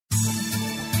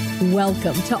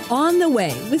Welcome to On the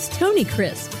Way with Tony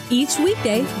Crisp. Each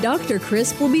weekday, Dr.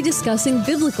 Crisp will be discussing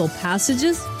biblical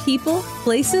passages, people,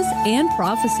 places, and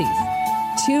prophecies.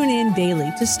 Tune in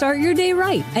daily to start your day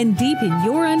right and deepen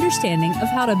your understanding of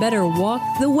how to better walk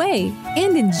the way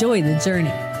and enjoy the journey.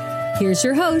 Here's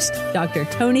your host, Dr.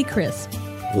 Tony Crisp.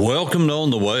 Welcome to On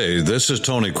the Way. This is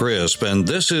Tony Crisp, and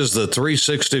this is the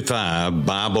 365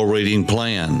 Bible Reading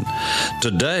Plan.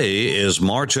 Today is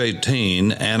March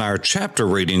 18, and our chapter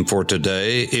reading for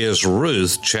today is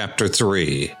Ruth chapter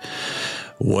 3.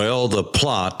 Well, the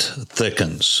plot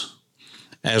thickens.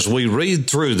 As we read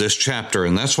through this chapter,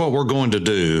 and that's what we're going to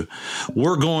do,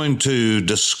 we're going to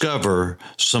discover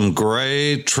some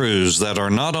great truths that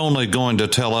are not only going to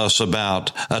tell us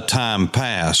about a time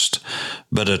past,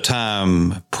 but a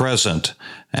time present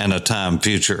and a time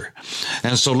future.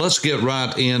 And so let's get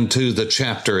right into the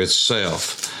chapter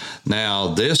itself. Now,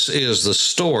 this is the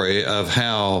story of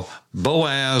how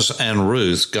Boaz and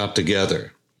Ruth got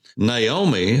together.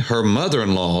 Naomi, her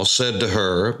mother-in-law, said to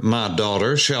her, "My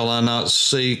daughter, shall I not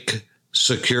seek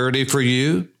security for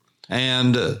you?"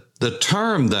 And the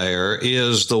term there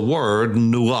is the word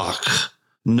nuach.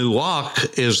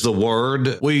 Nuach is the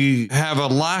word. We have a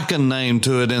Latin name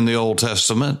to it in the Old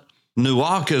Testament.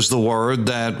 Nuach is the word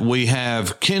that we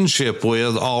have kinship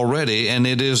with already, and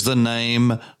it is the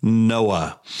name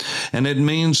Noah. And it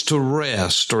means to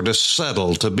rest or to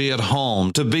settle, to be at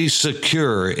home, to be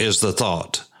secure is the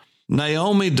thought.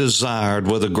 Naomi desired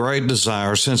with a great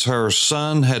desire, since her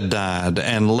son had died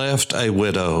and left a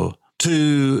widow,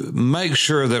 to make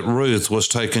sure that Ruth was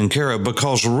taken care of,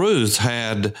 because Ruth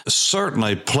had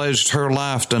certainly pledged her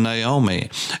life to Naomi,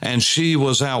 and she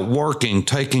was out working,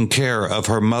 taking care of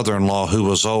her mother-in-law who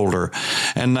was older.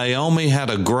 And Naomi had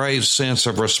a great sense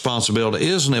of responsibility.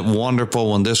 Isn't it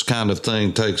wonderful when this kind of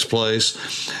thing takes place?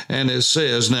 And it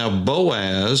says, "Now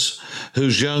Boaz,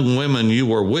 whose young women you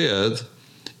were with,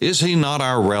 is he not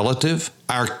our relative,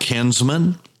 our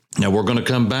kinsman?" Now, we're going to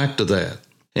come back to that.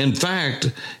 In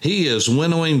fact, he is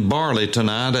winnowing barley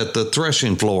tonight at the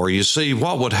threshing floor. You see,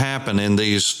 what would happen in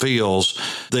these fields,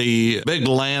 the big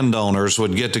landowners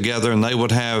would get together and they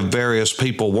would have various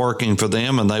people working for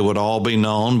them, and they would all be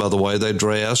known by the way they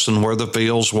dress and where the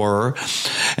fields were.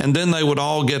 And then they would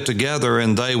all get together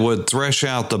and they would thresh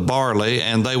out the barley,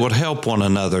 and they would help one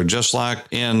another, just like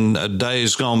in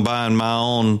days gone by in my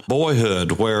own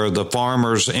boyhood, where the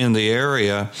farmers in the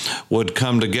area would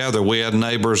come together. We had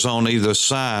neighbors on either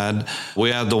side. We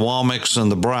had the Womicks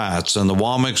and the Brights, and the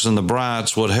Womicks and the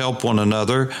Brights would help one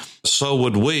another. So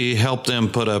would we help them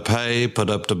put up hay, put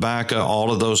up tobacco,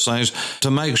 all of those things, to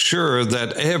make sure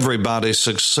that everybody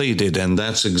succeeded. And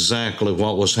that's exactly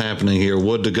what was happening here.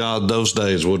 Would to God those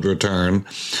days would return.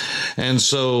 And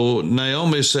so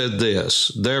Naomi said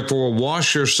this, "Therefore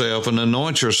wash yourself and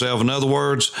anoint yourself." In other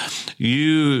words,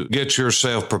 you get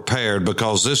yourself prepared,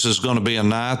 because this is going to be a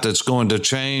night that's going to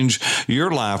change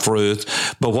your life, Ruth.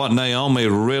 But what Naomi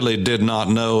really did not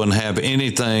know and have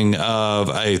anything of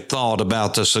a thought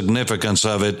about the significance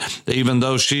of it, even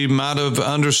though she might have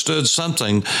understood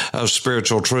something of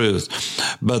spiritual truth.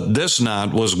 But this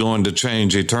night was going to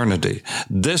change eternity.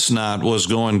 This night was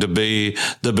going to be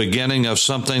the beginning of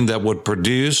something that would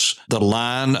produce the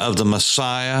line of the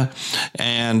Messiah,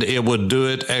 and it would do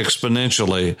it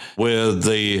exponentially with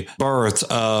the birth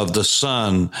of the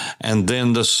Son, and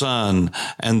then the Son,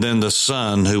 and then the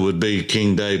Son who would be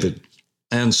King David.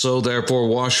 And so, therefore,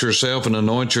 wash yourself and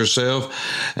anoint yourself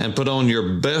and put on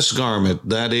your best garment.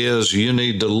 That is, you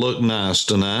need to look nice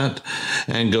tonight,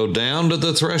 and go down to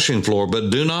the threshing floor. But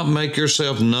do not make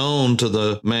yourself known to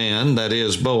the man, that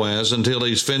is Boaz, until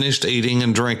he's finished eating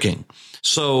and drinking.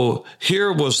 So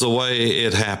here was the way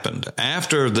it happened.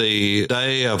 After the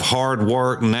day of hard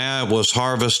work, now it was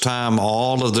harvest time.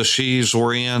 All of the sheaves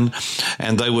were in,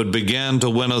 and they would begin to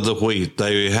winnow the wheat.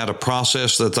 They had a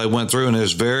process that they went through, and it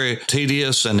was very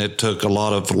tedious, and it took a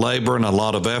lot of labor and a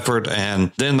lot of effort.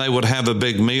 And then they would have a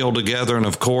big meal together. And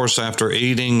of course, after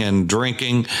eating and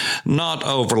drinking, not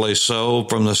overly so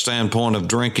from the standpoint of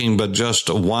drinking, but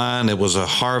just wine. It was a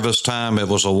harvest time. It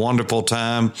was a wonderful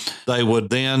time. They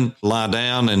would then lie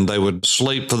down and they would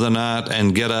sleep for the night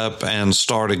and get up and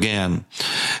start again.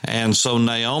 And so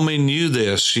Naomi knew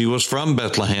this. She was from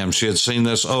Bethlehem. She had seen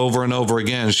this over and over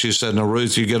again. She said, "Now,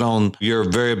 Ruth, you get on your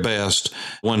very best.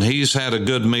 When he's had a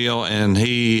good meal and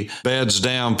he beds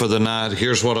down for the night,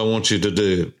 here's what I want you to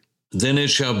do. Then it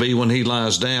shall be when he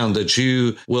lies down that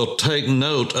you will take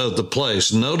note of the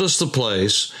place." Notice the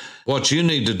place. What you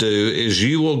need to do is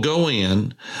you will go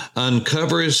in,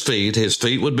 uncover his feet. His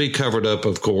feet would be covered up,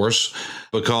 of course.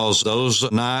 because those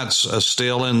nights are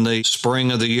still in the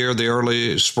spring of the year, the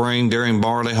early spring during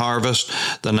barley harvest,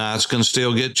 the nights can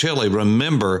still get chilly.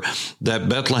 Remember that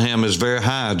Bethlehem is very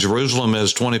high. Jerusalem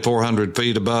is 2,400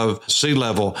 feet above sea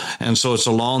level, and so it's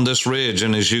along this ridge,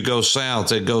 and as you go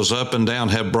south, it goes up and down.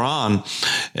 Hebron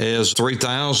is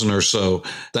 3,000 or so.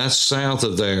 That's south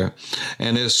of there.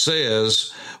 And it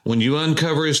says, when you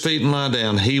uncover his feet and lie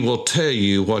down, he will tell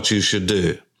you what you should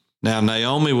do. Now,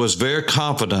 Naomi was very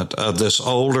confident of this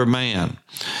older man,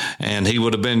 and he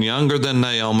would have been younger than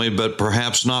Naomi, but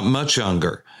perhaps not much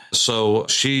younger. So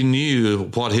she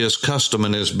knew what his custom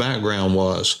and his background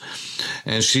was.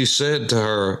 And she said to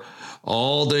her,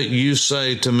 all that you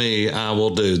say to me, I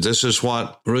will do. This is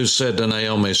what Ruth said to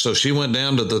Naomi. So she went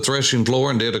down to the threshing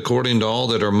floor and did according to all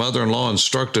that her mother-in-law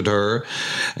instructed her.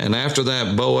 And after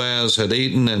that, Boaz had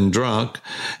eaten and drunk,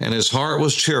 and his heart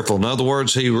was cheerful. In other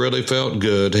words, he really felt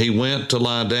good. He went to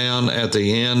lie down at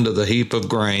the end of the heap of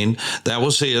grain. That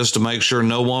was his, to make sure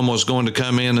no one was going to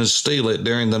come in and steal it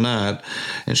during the night.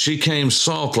 And she came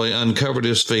softly, uncovered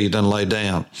his feet, and lay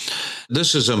down.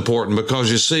 This is important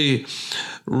because, you see,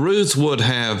 Ruth would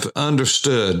have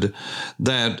understood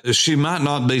that she might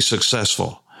not be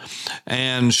successful.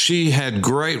 And she had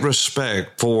great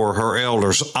respect for her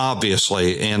elders,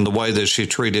 obviously, in the way that she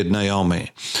treated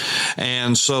Naomi.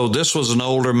 And so this was an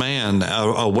older man,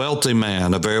 a wealthy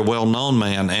man, a very well-known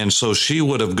man. And so she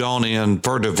would have gone in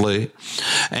furtively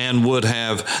and would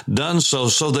have done so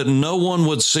that no one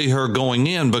would see her going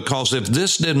in, because if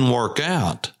this didn't work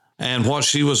out, and what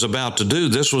she was about to do,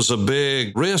 this was a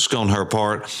big risk on her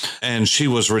part, and she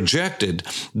was rejected,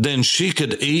 then she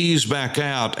could ease back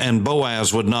out and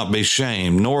Boaz would not be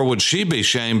shamed, nor would she be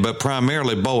shamed, but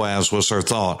primarily Boaz was her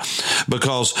thought,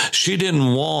 because she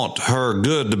didn't want her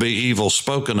good to be evil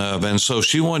spoken of. And so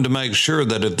she wanted to make sure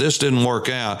that if this didn't work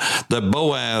out, that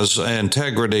Boaz's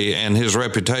integrity and his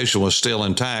reputation was still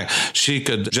intact. She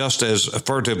could, just as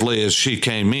furtively as she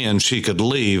came in, she could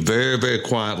leave very, very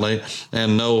quietly,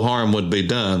 and no harm would be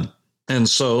done. And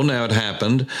so now it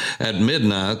happened at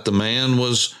midnight, the man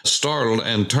was startled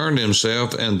and turned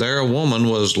himself, and there a woman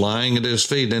was lying at his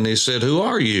feet. And he said, who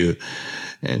are you?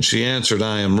 And she answered,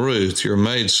 I am Ruth, your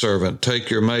maidservant. Take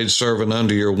your maidservant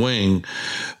under your wing,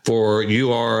 for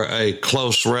you are a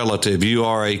close relative. You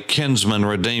are a kinsman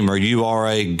redeemer. You are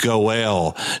a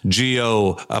Goel,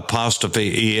 G-O''E-L,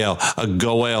 a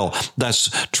Goel. That's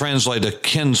translated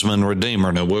kinsman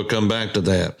redeemer. Now, we'll come back to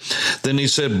that. Then he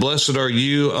said, blessed are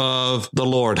you of the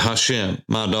Lord, Hashem,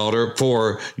 my daughter,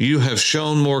 for you have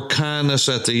shown more kindness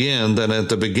at the end than at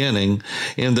the beginning,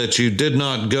 in that you did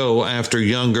not go after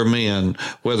younger men,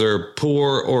 whether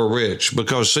poor or rich.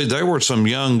 Because, see, there were some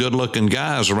young, good-looking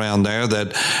guys around there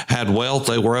that had wealth.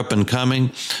 They were up and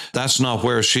coming. That's not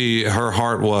where her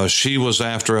heart was. She was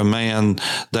after a man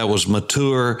that was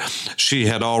mature. She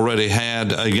had already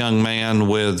had a young man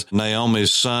with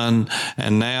Naomi's son,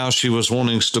 and now she was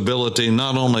wanting stability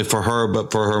not only for her,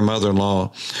 but for her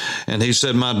mother-in-law. And he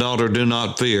said, my daughter, do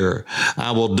not fear.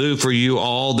 I will do for you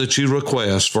all that you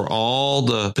request, for all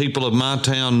the people of my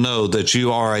town know that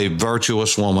you are a virtuous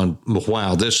woman.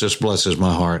 Wow, this just blesses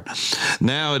my heart.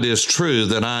 Now it is true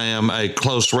that I am a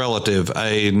close relative,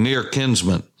 a near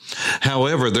kinsman.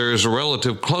 However, there is a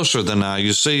relative closer than I.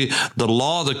 You see, the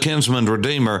law of the kinsman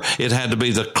redeemer, it had to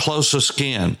be the closest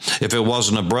kin. If it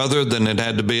wasn't a brother, then it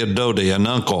had to be a dodi, an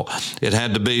uncle. It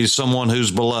had to be someone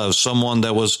who's beloved, someone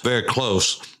that was very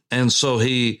close. And so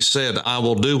he said, I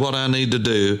will do what I need to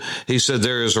do. He said,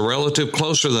 there is a relative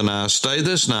closer than I. Stay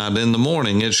this night. In the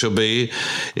morning it shall be,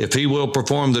 if he will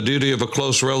perform the duty of a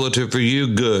close relative for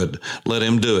you, good. Let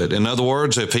him do it. In other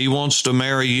words, if he wants to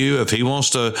marry you, if he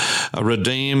wants to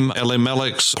redeem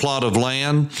Elimelech's plot of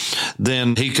land,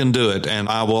 then he can do it. And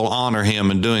I will honor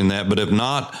him in doing that. But if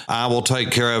not, I will take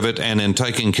care of it. And in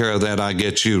taking care of that, I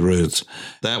get you, Ruth.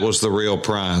 That was the real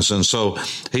prize. And so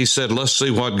he said, let's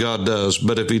see what God does.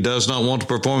 But if he does not want to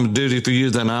perform the duty for you,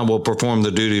 then I will perform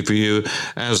the duty for you.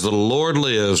 As the Lord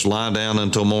lives, lie down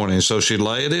until morning. So she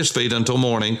lay at his feet until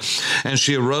morning, and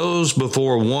she arose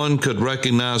before one could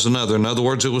recognize another. In other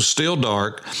words, it was still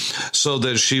dark, so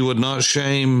that she would not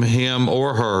shame him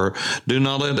or her. Do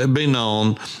not let it be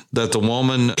known that the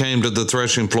woman came to the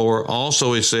threshing floor.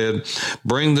 Also, he said,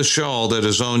 bring the shawl that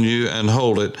is on you and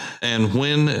hold it. And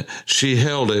when she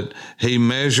held it, he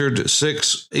measured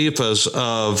 6 ephahs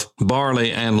of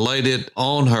barley and laid it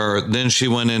on her. Then she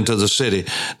went into the city.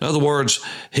 In other words,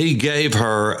 he gave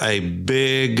her a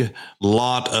big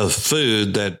lot of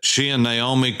food that she and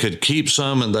Naomi could keep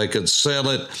some and they could sell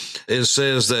it. It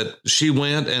says that she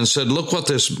went and said, look what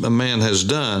this man has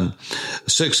done.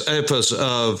 6 ephahs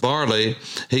of barley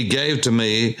he gave to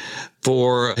me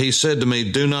For he said to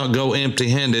me, do not go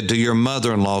empty-handed to your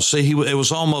mother-in-law. See, it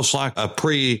was almost like a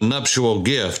prenuptial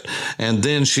gift. And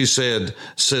then she said,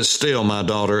 sit still, my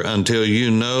daughter, until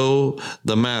you know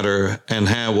the matter and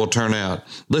how it will turn out.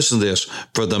 Listen to this.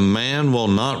 For the man will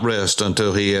not rest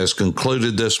until he has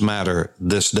concluded this matter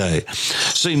this day.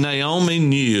 See, Naomi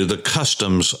knew the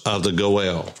customs of the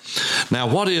Goel. Now,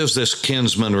 what is this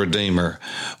kinsman redeemer?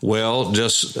 Well,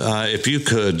 just if you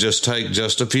could, just take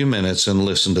just a few minutes and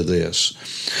listen to this.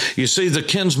 You see, the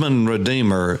kinsman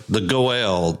redeemer, the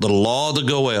Goel, the law of the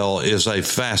Goel is a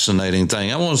fascinating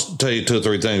thing. I want to tell you 2 or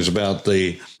 3 things about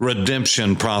the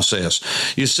redemption process.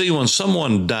 You see, when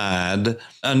someone died,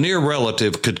 a near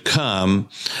relative could come,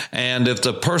 and if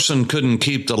the person couldn't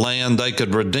keep the land, they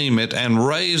could redeem it and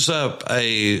raise up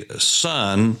a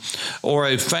son or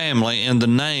a family in the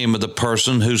name of the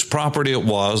person whose property it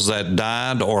was that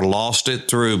died or lost it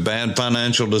through bad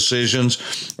financial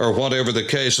decisions or whatever the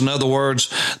case. In other words,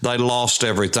 they lost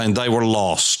everything. They were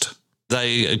lost.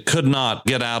 They could not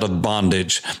get out of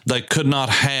bondage. They could not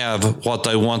have what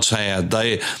they once had.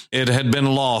 It had been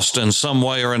lost in some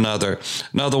way or another.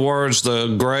 In other words,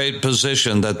 the great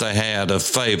position that they had of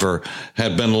favor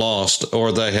had been lost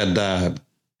or they had died.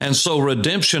 And so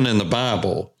redemption in the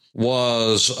Bible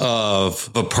was of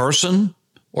a person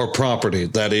or property,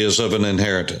 that is, of an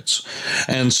inheritance.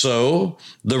 And so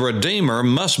the Redeemer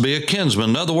must be a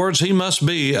kinsman. In other words, he must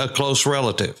be a close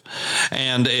relative.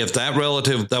 And if that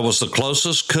relative that was the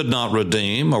closest could not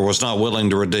redeem or was not willing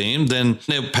to redeem, then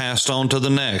it passed on to the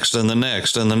next and the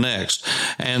next and the next.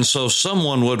 And so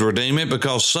someone would redeem it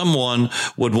because someone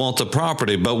would want the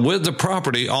property. But with the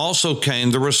property also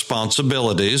came the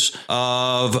responsibilities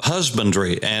of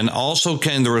husbandry, and also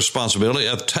came the responsibility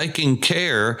of taking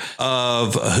care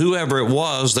of whoever it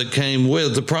was that came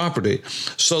with the property.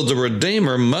 So the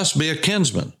Redeemer must be a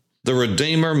kinsman. The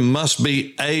Redeemer must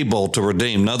be able to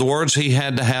redeem. In other words, he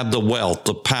had to have the wealth,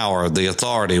 the power, the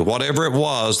authority, whatever it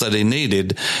was that he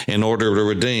needed in order to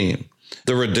redeem.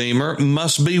 The Redeemer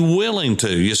must be willing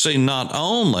to. You see, not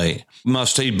only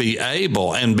must he be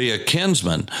able and be a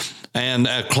kinsman and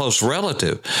a close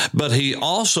relative, but he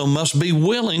also must be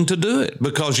willing to do it,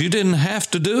 because you didn't have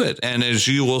to do it. And as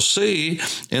you will see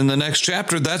in the next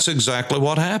chapter, that's exactly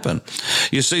what happened.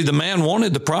 You see, the man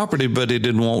wanted the property, but he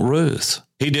didn't want Ruth.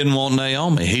 He didn't want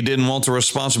Naomi. He didn't want the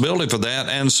responsibility for that.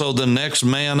 And so the next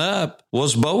man up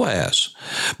was Boaz.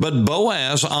 But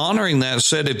Boaz, honoring that,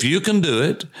 said, if you can do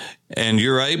it and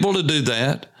you're able to do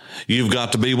that, you've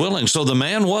got to be willing. So the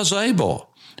man was able.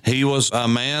 He was a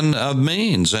man of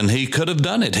means, and he could have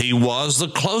done it. He was the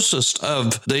closest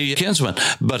of the kinsmen,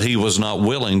 but he was not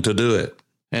willing to do it.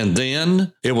 And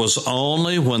then it was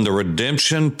only when the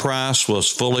redemption price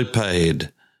was fully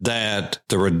paid that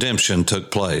the redemption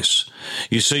took place.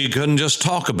 You see, you couldn't just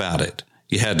talk about it.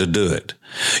 You had to do it.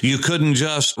 You couldn't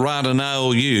just write an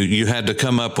IOU. You had to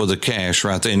come up with the cash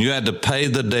right then. You had to pay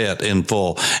the debt in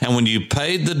full. And when you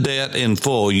paid the debt in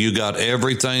full, you got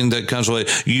everything that comes with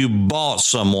it. You bought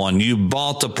someone. You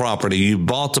bought the property. You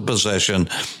bought the possession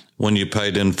when you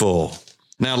paid in full.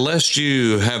 Now, lest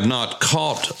you have not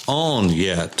caught on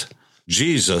yet,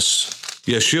 Jesus,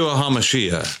 Yeshua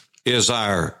HaMashiach, is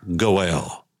our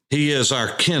Goel. He is our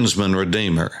kinsman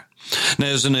redeemer. Now,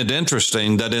 isn't it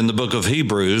interesting that in the book of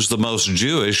Hebrews, the most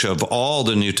Jewish of all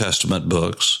the New Testament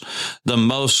books, the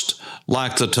most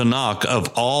like the Tanakh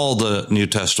of all the New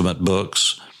Testament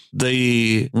books,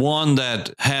 the one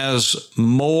that has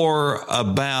more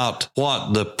about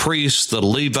what the priests, the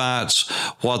Levites,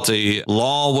 what the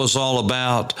law was all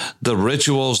about, the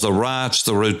rituals, the rites,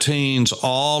 the routines,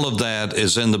 all of that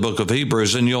is in the book of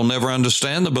Hebrews. And you'll never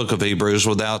understand the book of Hebrews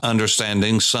without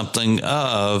understanding something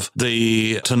of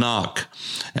the Tanakh.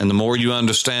 And the more you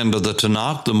understand of the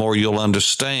Tanakh, the more you'll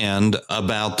understand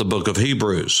about the book of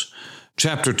Hebrews.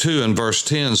 Chapter 2 and verse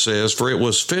 10 says, for it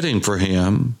was fitting for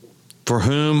him, for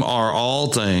whom are all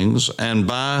things, and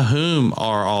by whom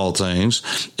are all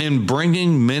things, in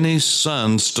bringing many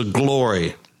sons to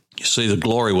glory. You see, the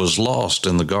glory was lost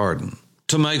in the garden.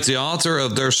 To make the author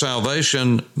of their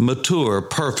salvation mature,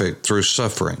 perfect through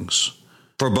sufferings.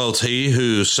 For both he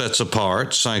who sets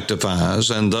apart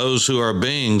sanctifies, and those who are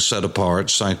being set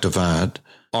apart sanctified,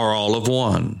 are all of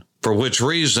one. For which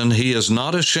reason he is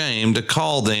not ashamed to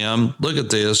call them, look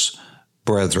at this,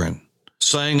 brethren,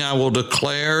 saying, I will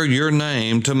declare your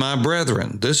name to my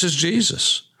brethren. This is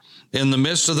Jesus. In the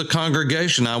midst of the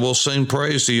congregation, I will sing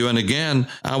praise to you. And again,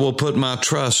 I will put my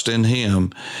trust in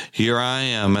him. Here I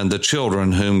am and the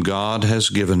children whom God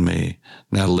has given me.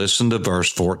 Now listen to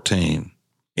verse 14.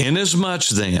 Inasmuch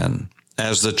then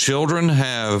as the children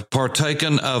have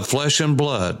partaken of flesh and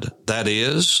blood, that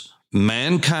is,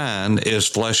 mankind is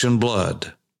flesh and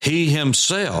blood. He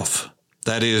himself,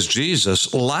 that is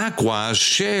Jesus, likewise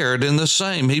shared in the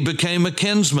same. He became a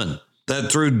kinsman,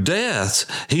 that through death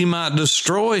he might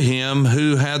destroy him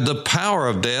who had the power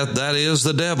of death, that is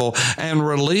the devil, and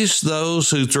release those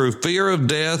who through fear of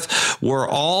death were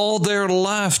all their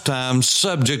lifetime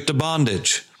subject to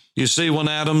bondage. You see, when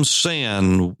Adam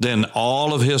sinned, then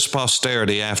all of his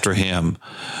posterity after him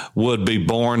would be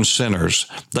born sinners.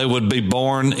 They would be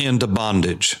born into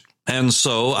bondage. And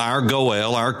so our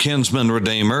Goel, our kinsman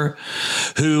redeemer,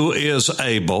 who is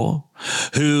able,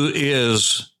 who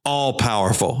is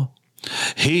all-powerful,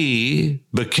 he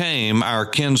became our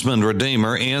kinsman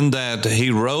redeemer in that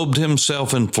he robed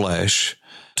himself in flesh,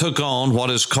 took on what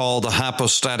is called the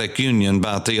hypostatic union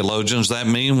by theologians. That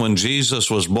means when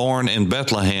Jesus was born in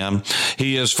Bethlehem,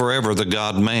 he is forever the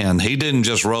God-man. He didn't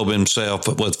just robe himself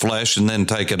with flesh and then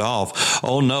take it off.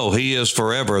 Oh no, he is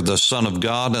forever the Son of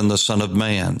God and the Son of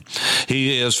Man.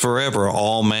 He is forever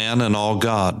all man and all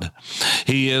God.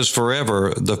 He is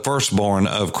forever the firstborn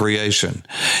of creation.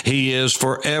 He is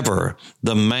forever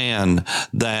the man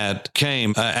that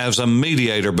came as a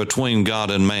mediator between God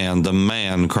and man, the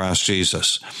man Christ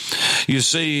Jesus. You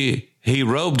see, he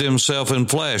robed himself in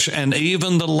flesh. And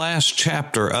even the last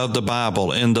chapter of the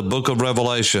Bible in the book of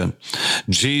Revelation,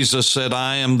 Jesus said,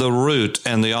 I am the root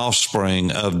and the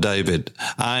offspring of David.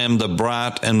 I am the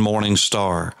bright and morning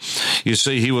star. You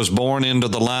see, he was born into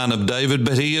the line of David,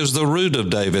 but he is the root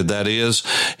of David. That is,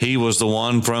 he was the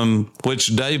one from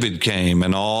which David came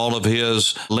and all of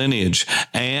his lineage.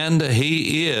 And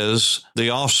he is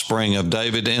the offspring of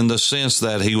David in the sense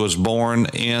that he was born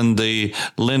in the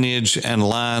lineage and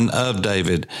line of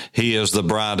David. He is the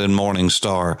bright and morning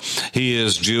star. He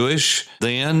is Jewish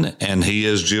then, and he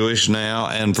is Jewish now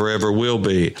and forever will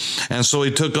be. And so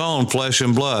he took on flesh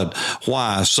and blood.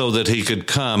 Why? So that he could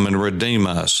come and redeem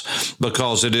us.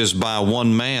 Because it is by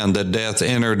one man that death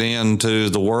entered into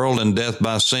the world, and death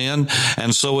by sin.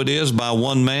 And so it is by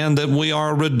one man that we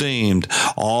are redeemed.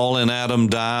 All in Adam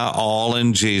die, all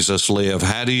in Jesus live.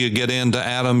 How do you get into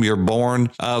Adam? You're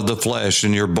born of the flesh,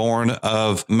 and you're born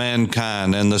of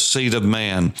mankind and the seed of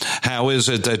man. How is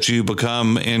it that you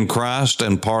become in Christ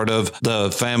and part of the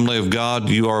family of God?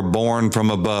 You are born from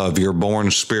above. You're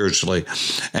born spiritually.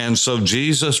 And so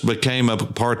Jesus became a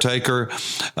partaker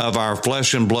of our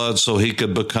flesh and blood so he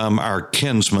could become our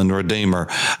kinsman redeemer,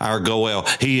 our Goel.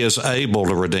 He is able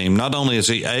to redeem. Not only is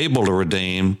he able to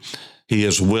redeem, he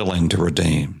is willing to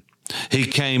redeem. He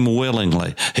came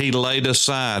willingly. He laid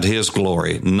aside his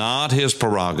glory, not his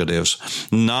prerogatives,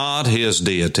 not his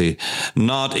deity,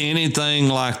 not anything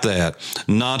like that,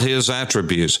 not his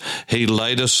attributes. He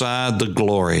laid aside the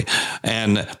glory.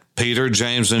 And Peter,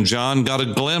 James, and John got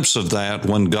a glimpse of that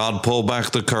when God pulled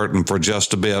back the curtain for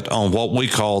just a bit on what we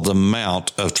call the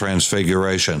Mount of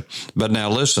Transfiguration. But now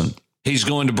listen. He's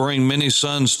going to bring many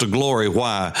sons to glory.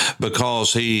 Why?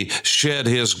 Because he shed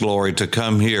his glory to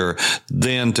come here,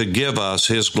 then to give us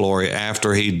his glory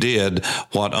after he did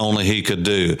what only he could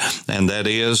do. And that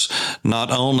is,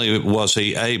 not only was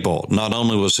he able, not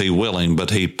only was he willing, but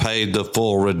he paid the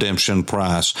full redemption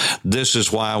price. This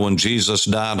is why when Jesus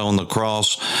died on the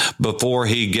cross, before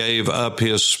he gave up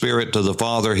his spirit to the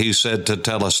Father, he said to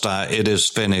Telestai, it is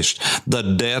finished. The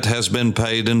debt has been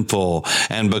paid in full.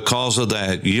 And because of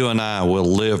that, you and I will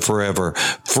live forever,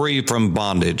 free from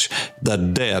bondage. The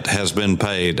debt has been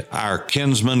paid. Our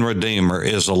kinsman redeemer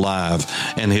is alive,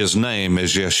 and his name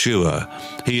is Yeshua.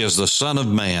 He is the Son of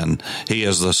Man. He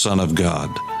is the Son of God.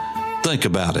 Think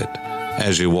about it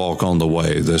as you walk on the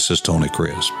way. This is Tony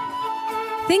Crisp.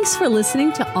 Thanks for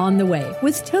listening to On the Way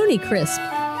with Tony Crisp.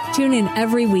 Tune in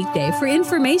every weekday for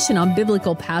information on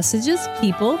biblical passages,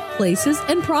 people, places,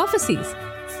 and prophecies.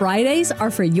 Fridays are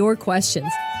for your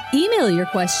questions. Email your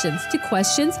questions to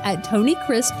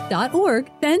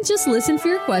questions@tonycrisp.org. Then just listen for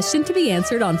your question to be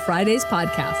answered on Friday's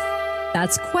podcast.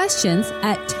 That's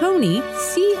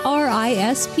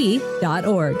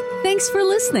questions@tonycrisp.org. Thanks for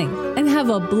listening and have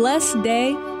a blessed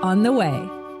day on the way.